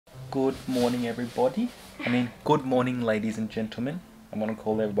Good morning, everybody. I mean, good morning, ladies and gentlemen. I want to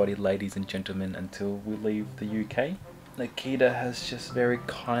call everybody ladies and gentlemen until we leave the UK. Nakita has just very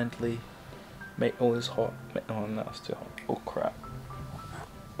kindly made all this hot. Oh no, it's too hot. Oh crap.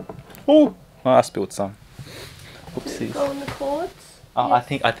 Oh, I spilled some. Oopsies. Did it go on the cords? Oh,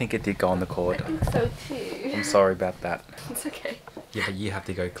 Yes. I think it did go on the cord. I think so too. I'm sorry about that. It's okay. Yeah, but you have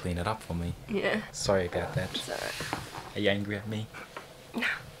to go clean it up for me. Yeah. Sorry about that. It's alright. Are you angry at me? No.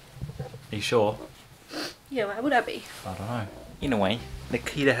 Are you sure? Yeah, why would I be? I don't know. In a way,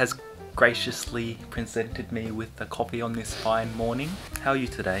 Nakita has graciously presented me with a coffee on this fine morning. How are you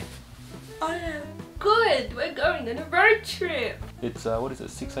today? I am good. We're going on a road trip. It's, what is it,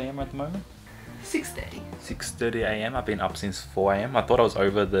 6 AM at the moment? 6:30. 6:30 AM. I've been up since 4 AM. I thought I was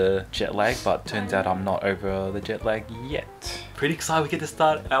over the jet lag, but turns out I'm not over the jet lag yet. Pretty excited we get to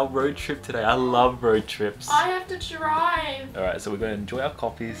start our road trip today. I love road trips. I have to drive. Alright, so we're going to enjoy our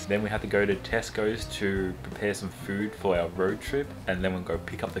coffees, then we have to go to Tesco's to prepare some food for our road trip, and then we'll go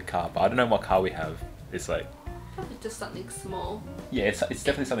pick up the car. But I don't know what car we have. It's like... Probably just something small. Yeah, it's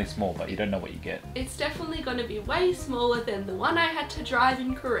definitely something small, but you don't know what you get. It's definitely going to be way smaller than the one I had to drive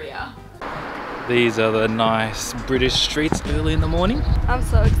in Korea. These are the nice British streets early in the morning. I'm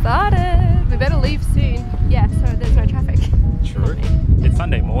so excited. We better leave soon. Yeah, so there's no traffic. True. It's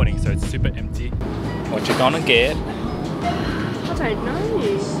Sunday morning, so it's super empty. What you gonna get? I don't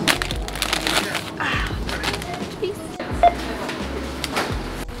know.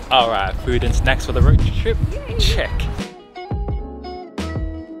 Alright, food and snacks for the road trip. Yay. Check.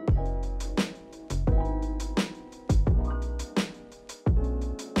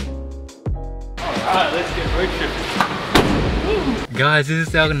 Alright, let's get road tripping. Guys, this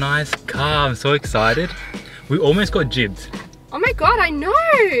is our nice car. I'm so excited. We almost got jibbed. Oh my god, I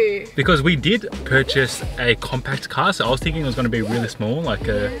know! Because we did purchase a compact car, so I was thinking it was going to be really small, like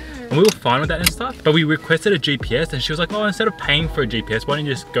and we were fine with that and stuff. But we requested a GPS, and she was like, "Oh, instead of paying for a GPS, why don't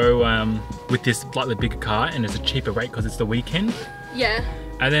you just go with this slightly bigger car, and it's a cheaper rate because it's the weekend." Yeah.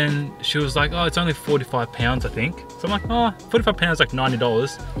 And then she was like, "Oh, it's only £45, I think." So I'm like, "Oh, £45 like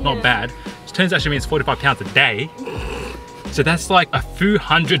 $90, not Yeah. bad." It turns out she means £45 a day. So that's like a few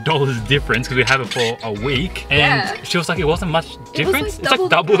 $100 difference because we have it for a week. And Yeah. she was like, it wasn't much difference. It was like it's like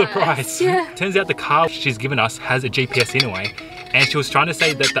double the price. Yeah. Turns out the car she's given us has a GPS anyway. And she was trying to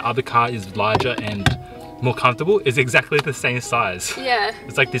say that the other car is larger and more comfortable. It's exactly the same size. Yeah.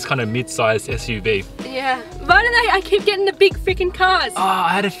 It's like this kind of mid-sized SUV. Yeah. Why do I keep getting the big freaking cars? Oh, I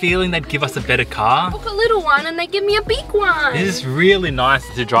had a feeling they'd give us a better car. Book a little one and they give me a big one. This is really nice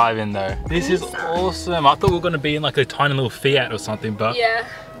to drive in though. This is awesome. I thought we were going to be in like a tiny little Fiat or something, but yeah.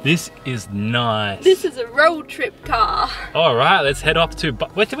 this is nice. This is a road trip car. All right, let's head off to,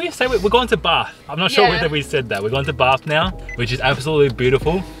 what did we say? We're going to Bath. I'm not sure Yeah. whether we said that. We're going to Bath now, which is absolutely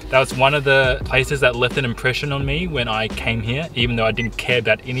beautiful. That was one of the places that left an impression on me when I came here, even though I didn't care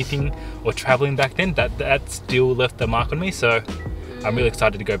about anything or traveling back then, that still left a mark on me. So I'm really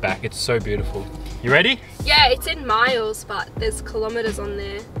excited to go back. It's so beautiful. You ready? Yeah, it's in miles, but there's kilometers on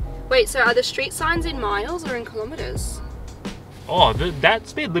there. Wait, so are the street signs in miles or in kilometers? Oh, that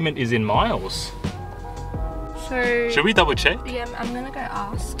speed limit is in miles. So... Should we double check? Yeah, I'm gonna go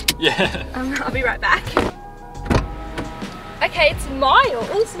ask. Yeah. I'll be right back. Okay, it's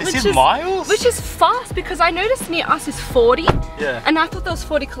miles. It's in miles? Which is fast because I noticed near us is 40. Yeah. And I thought that was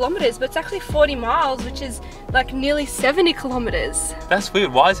 40 kilometers, but it's actually 40 miles, which is like nearly 70 kilometers. That's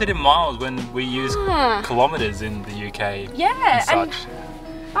weird. Why is it in miles when we use Ah. kilometers in the UK Yeah, and such?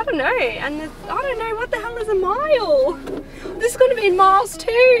 I don't know, and I don't know, what the hell is a mile? This is going to be in miles too,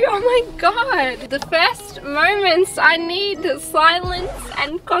 oh my god. The first moments I need silence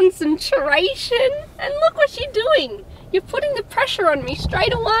and concentration. And look what you're doing. You're putting the pressure on me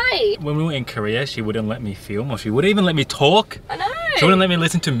straight away. When we were in Korea, she wouldn't let me film, or she wouldn't even let me talk. I know. She wouldn't let me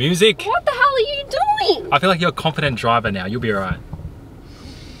listen to music. What the hell are you doing? I feel like you're a confident driver now. You'll be alright.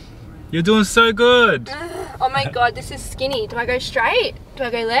 You're doing so good. Oh my god, this is skinny. Do I go straight? Do I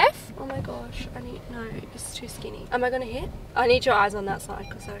go left? Oh my gosh, no, it's too skinny. Am I gonna hit? I need your eyes on that side,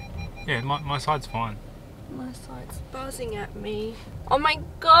 because Yeah, my side's fine. my side's buzzing at me. Oh my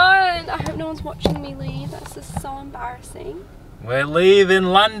god, I hope no one's watching me leave. That's just so embarrassing. We're leaving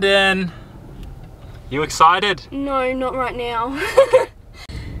London. You excited? No, not right now.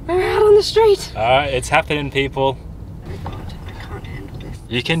 We're out on the street. Alright, it's happening, people. Oh my god, I can't handle this.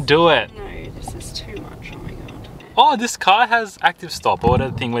 You can do it. No, this is too much, oh my god. Oh, this car has active stop, or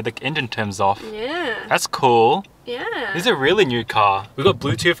the thing where the engine turns off. Yeah. That's cool. Yeah. This is a really new car. We got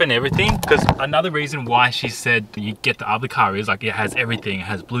Bluetooth and everything, because another reason why she said you get the other car is like it has everything. It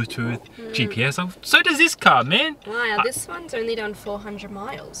has Bluetooth, GPS. So does this car, man. Wow, this one's only done 400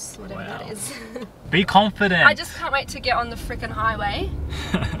 miles, whatever that is. Be confident. I just can't wait to get on the freaking highway.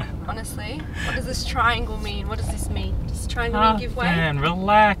 Honestly, what does this triangle mean? What does this mean? Does triangle mean give way? Man,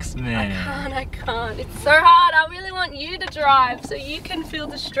 relax, man. I can't. It's so hard. I really want you to drive so you can feel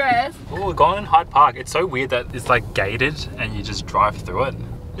the stress. Oh, we're going in Hyde Park. It's so weird that it's like gated and you just drive through it.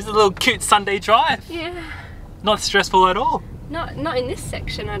 This is a little cute Sunday drive. Yeah. Not stressful at all. Not in this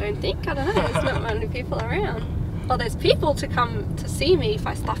section, I don't think. I don't know. There's not many people around. Well, there's people to come to see me if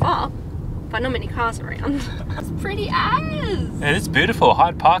I stuff up, but not many cars around. It's pretty as. Yeah, it's beautiful.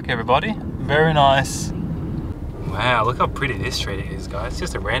 Hyde Park, everybody. Very nice. Wow, look how pretty this street is, guys. It's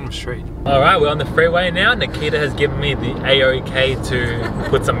just a random street. Alright, we're on the freeway now. Nikita has given me the A-OK to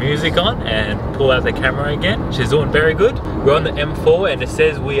put some music on and pull out the camera again. She's doing very good. We're on the M4 and it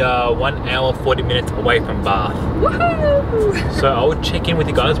says we are 1 hour 40 minutes away from Bath. Woohoo! So I will check in with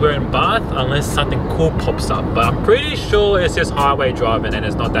you guys. We're in Bath unless something cool pops up. But I'm pretty sure it's just highway driving and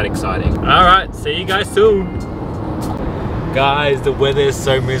it's not that exciting. Alright, see you guys soon. Guys, the weather is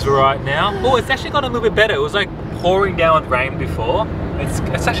so miserable right now. Oh, it's actually got a little bit better. It was like pouring down with rain before.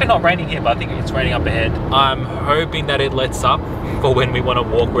 It's actually not raining here, but I think it's raining up ahead. I'm hoping that it lets up for when we want to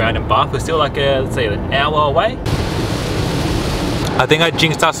walk around in Bath. We're still like let's say an hour away. I think I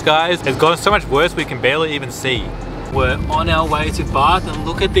jinxed us, guys. It's gotten so much worse we can barely even see. We're on our way to Bath and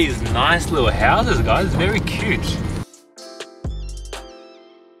look at these nice little houses, guys. It's very cute.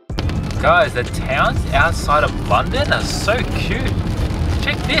 Guys, the towns outside of London are so cute.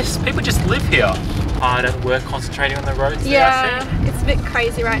 Check this, people just live here. Hard at work concentrating on the roads. Yeah, it's a bit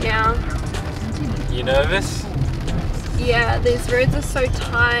crazy right now. You nervous? Yeah, these roads are so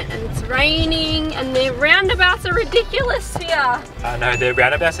tight and it's raining and the roundabouts are ridiculous here. I know, the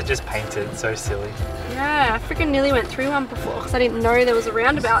roundabouts are just painted, so silly. Yeah, I freaking nearly went through one before because I didn't know there was a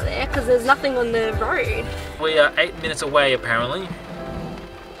roundabout there because there's nothing on the road. We are 8 minutes away apparently.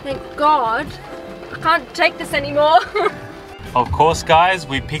 Thank God. I can't take this anymore. Of course, guys,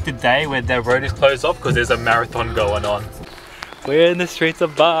 we picked a day where the road is closed off because there's a marathon going on. We're in the streets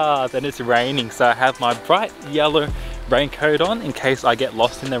of Bath and it's raining, so I have my bright yellow raincoat on in case I get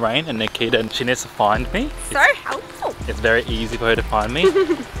lost in the rain and Nikita, she needs to find me. So helpful. It's very easy for her to find me.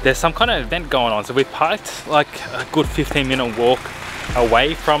 There's some kind of event going on, so we parked like a good 15-minute walk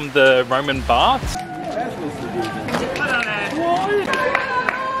away from the Roman baths.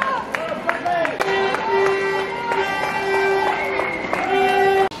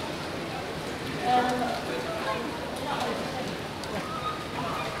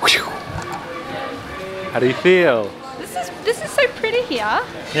 How do you feel? This is so pretty here.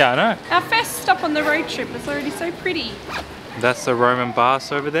 Yeah, I know. Our first stop on the road trip is already so pretty. That's the Roman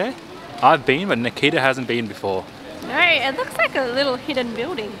baths over there. I've been, but Nikita hasn't been before. No, it looks like a little hidden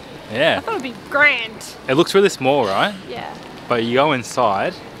building. Yeah. I thought it'd be grand. It looks really small, right? Yeah. But you go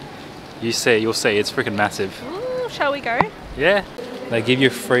inside, you'll see it's freaking massive. Ooh, shall we go? Yeah. They give you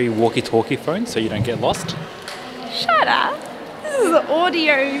a free walkie-talkie phone so you don't get lost. Shut up. This is an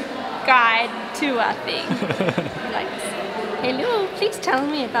audio guide tour thing. Like, hello, please tell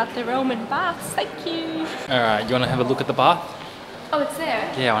me about the Roman baths. Thank you. Alright, you want to have a look at the bath? Oh, it's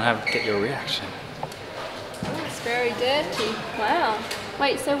there? Yeah, I want to get your reaction. Oh, it's very dirty. Wow.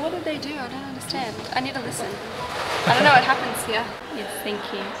 Wait, so what did they do? I don't understand. I need to listen. I don't know what happens here. Yes, thank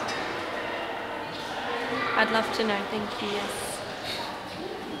you. I'd love to know. Thank you, yes.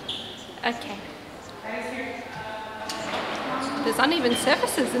 Okay. There's uneven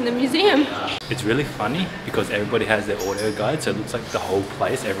surfaces in the museum. It's really funny because everybody has their audio guide, so it looks like the whole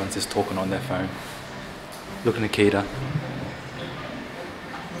place, everyone's just talking on their phone. Look at Nikita.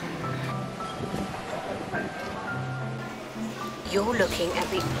 You're looking at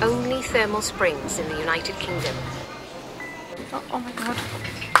the only thermal springs in the United Kingdom. Oh my god.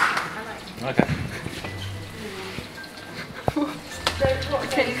 Okay.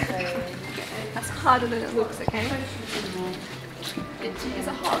 Okay. That's harder than it looks, okay? Is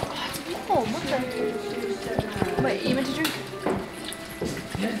it hot? Oh, it's warm. What the? Wait, you meant to drink?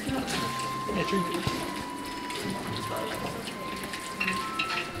 Yeah, drink it.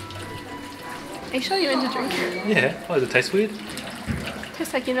 Are you sure you meant to drink it? Yeah. Oh, does it taste weird?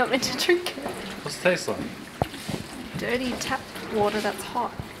 Tastes like you're not meant to drink it. What's it taste like? Dirty tap water that's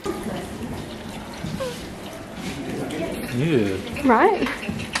hot. Yeah. Right.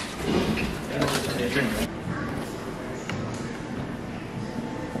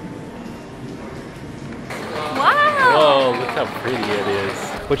 Wow! Oh, look how pretty it is.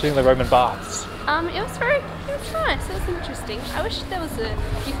 What do you think of the Roman baths? It was nice. It was interesting. I wish there was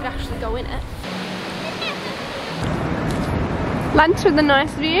you could actually go in it. Lunch with a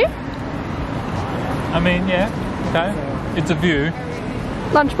nice view. I mean, yeah, okay. It's a view.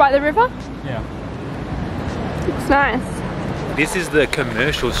 Lunch by the river. Yeah. Looks nice. This is the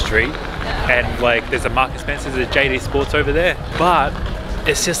commercial street, and like there's a Marks and Spencer's, there's a JD Sports over there, but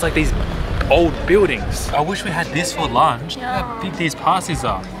it's just like these old buildings. I wish we had this for lunch. Look how big these pasties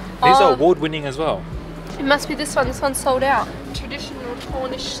are. These are award-winning as well. It must be this one. This one's sold out. Traditional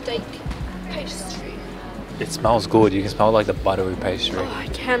Cornish steak pastry. It smells good. You can smell like the buttery pastry. Oh, I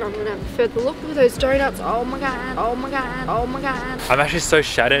can. I'm gonna have a further look at those donuts. Oh my god. Oh my god. Oh my god. I'm actually so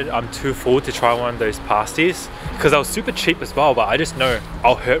shattered. I'm too full to try one of those pasties because they were super cheap as well, but I just know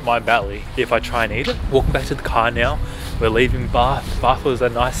I'll hurt my belly if I try and eat it. Walking back to the car now. We're leaving Bath. Bath was a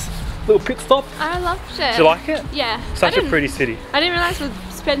nice little pit stop. I loved it. Did you like it? Yeah. Such a pretty city. I didn't realise we'd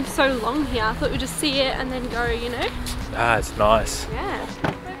spend so long here. I thought we'd just see it and then go, you know? Ah, it's nice. Yeah.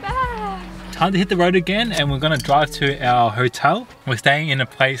 We're back. Time to hit the road again, and we're gonna drive to our hotel. We're staying in a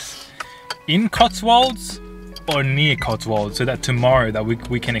place in Cotswolds or near Cotswolds, so that tomorrow that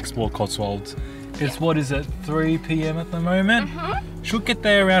we can explore Cotswolds. It's what is it, 3 p.m. at the moment? Should get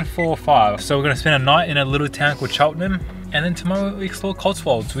there around 4 or 5. So we're gonna spend a night in a little town called Cheltenham, and then tomorrow we explore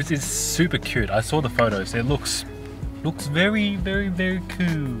Cotswolds, which is super cute. I saw the photos. It looks very, very, very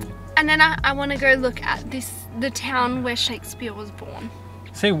cool. And then I want to go look at the town where Shakespeare was born.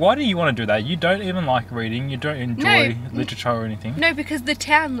 See, why do you want to do that? You don't even like reading. You don't enjoy literature or anything. No, because the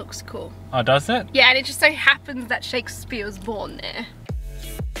town looks cool. Oh, does it? Yeah, and it just so happens that Shakespeare was born there.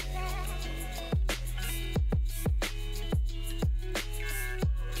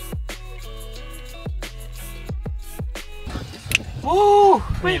 Woo!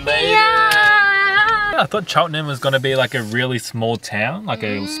 We Yeah! made it! I thought Cheltenham was going to be like a really small town, like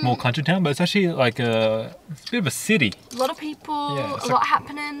a small country town, but it's actually like it's a bit of a city. A lot of people, Yeah, a lot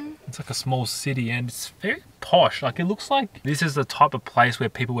happening. It's like a small city, and it's very posh. Like it looks like this is the type of place where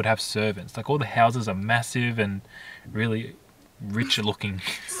people would have servants. Like all the houses are massive and really rich looking.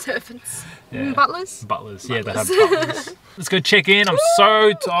 Servants. Yeah. Butlers? Butlers, yeah, they have butlers. Let's go check in. I'm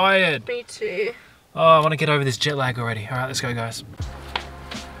so tired. Me too. Oh, I want to get over this jet lag already. All right, let's go, guys.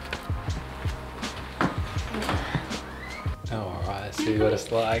 Oh, all right, let's see what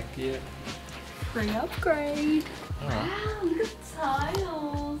it's like. Yeah. Free upgrade. All right. Wow, look at the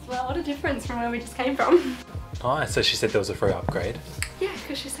tiles. Wow, what a difference from where we just came from. Nice. So she said there was a free upgrade. Yeah,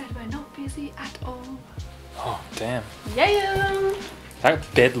 because she said we're not busy at all. Oh, damn. Yeah.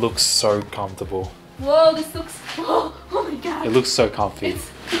 That bed looks so comfortable. Whoa, this looks. Oh my god. It looks so comfy.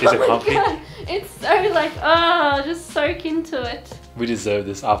 Is it comfy? God. It's so like, just soak into it. We deserve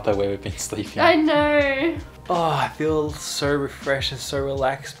this after where we've been sleeping. I know. Oh, I feel so refreshed and so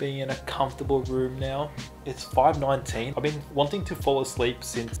relaxed being in a comfortable room now. It's 5:19. I've been wanting to fall asleep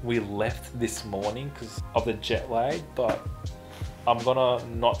since we left this morning because of the jet lag, but I'm gonna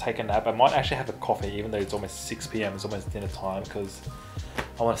not take a nap. I might actually have a coffee even though it's almost 6 p.m. It's almost dinner time because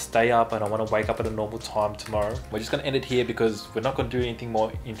I want to stay up and I want to wake up at a normal time tomorrow. We're just going to end it here because we're not going to do anything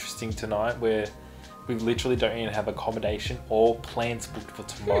more interesting tonight. We literally don't even have accommodation or plans booked for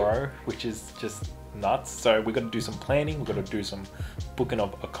tomorrow, which is just nuts. So we're going to do some planning. We're going to do some booking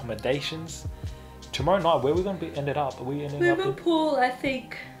of accommodations. Tomorrow night, where are we going to be ended up? Are we ending up in Liverpool, I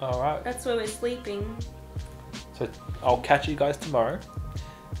think. All right. That's where we're sleeping. So I'll catch you guys tomorrow.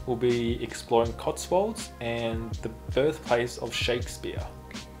 We'll be exploring Cotswolds and the birthplace of Shakespeare.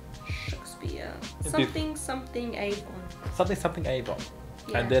 Shakespeare. Something Avon. Something Avon.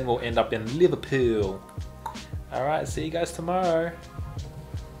 Yeah. And then we'll end up in Liverpool. Alright, see you guys tomorrow.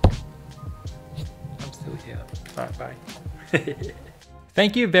 I'm still here. Alright, bye.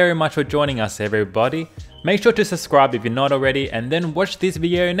 Thank you very much for joining us, everybody. Make sure to subscribe if you're not already, and then watch this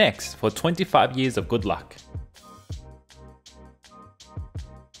video next for 25 years of good luck.